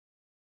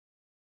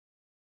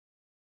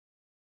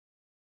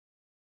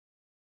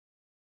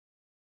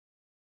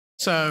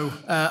So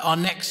our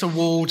next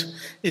award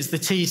is the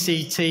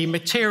TCT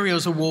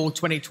Materials Award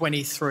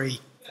 2023.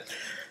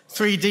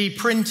 3D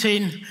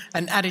printing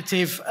and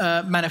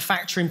additive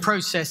manufacturing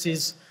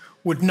processes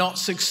would not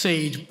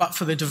succeed but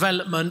for the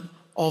development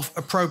of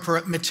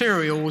appropriate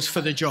materials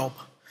for the job.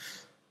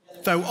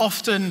 Though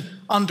often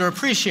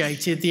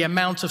underappreciated, the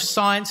amount of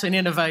science and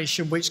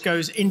innovation which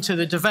goes into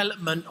the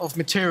development of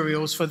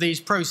materials for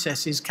these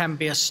processes can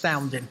be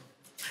astounding.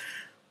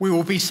 We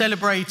will be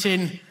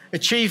celebrating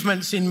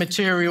achievements in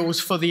materials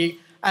for the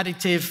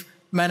additive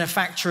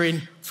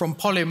manufacturing from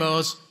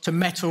polymers to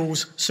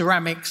metals,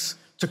 ceramics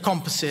to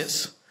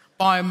composites,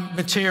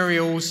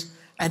 biomaterials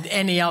and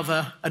any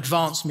other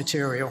advanced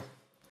material.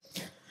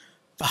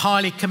 The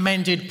highly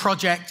commended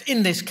project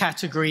in this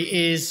category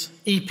is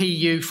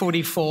EPU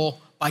 44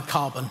 by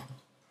Carbon.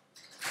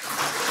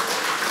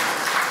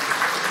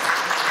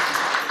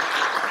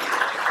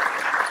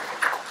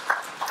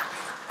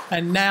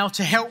 And now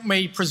to help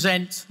me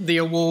present the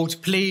award,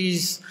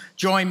 please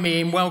join me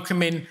in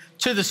welcoming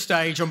to the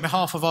stage on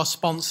behalf of our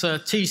sponsor,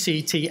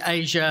 TCT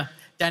Asia,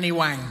 Danny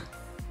Wang.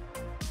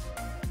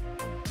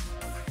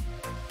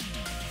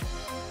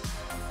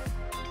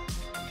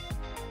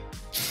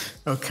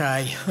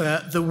 Okay,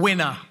 the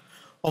winner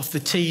of the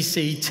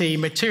TCT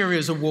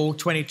Materials Award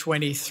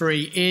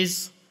 2023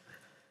 is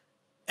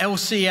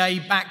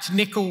LCA-backed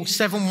nickel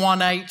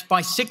 718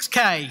 by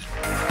 6K.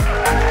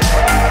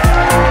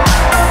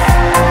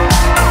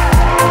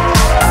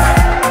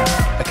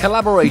 A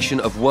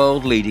collaboration of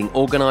world-leading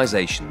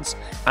organisations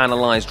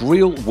analysed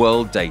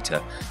real-world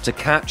data to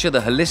capture the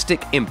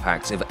holistic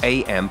impacts of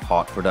AM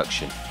part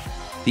production.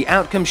 The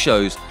outcome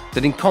shows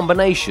that in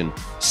combination,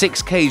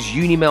 6K's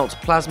UniMelt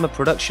plasma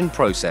production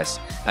process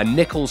and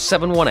nickel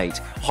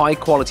 718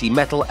 high-quality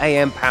metal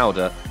AM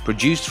powder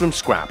produced from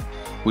scrap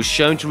was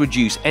shown to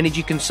reduce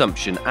energy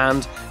consumption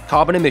and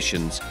carbon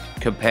emissions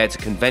compared to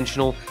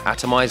conventional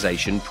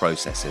atomization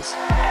processes.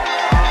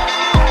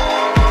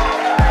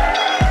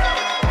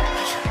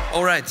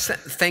 All right,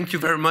 thank you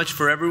very much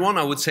for everyone.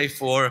 I would say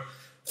for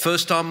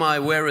first time I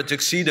wear a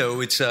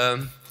tuxedo, it's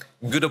a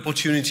good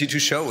opportunity to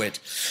show it.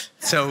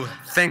 So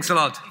thanks a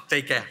lot.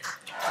 Take care.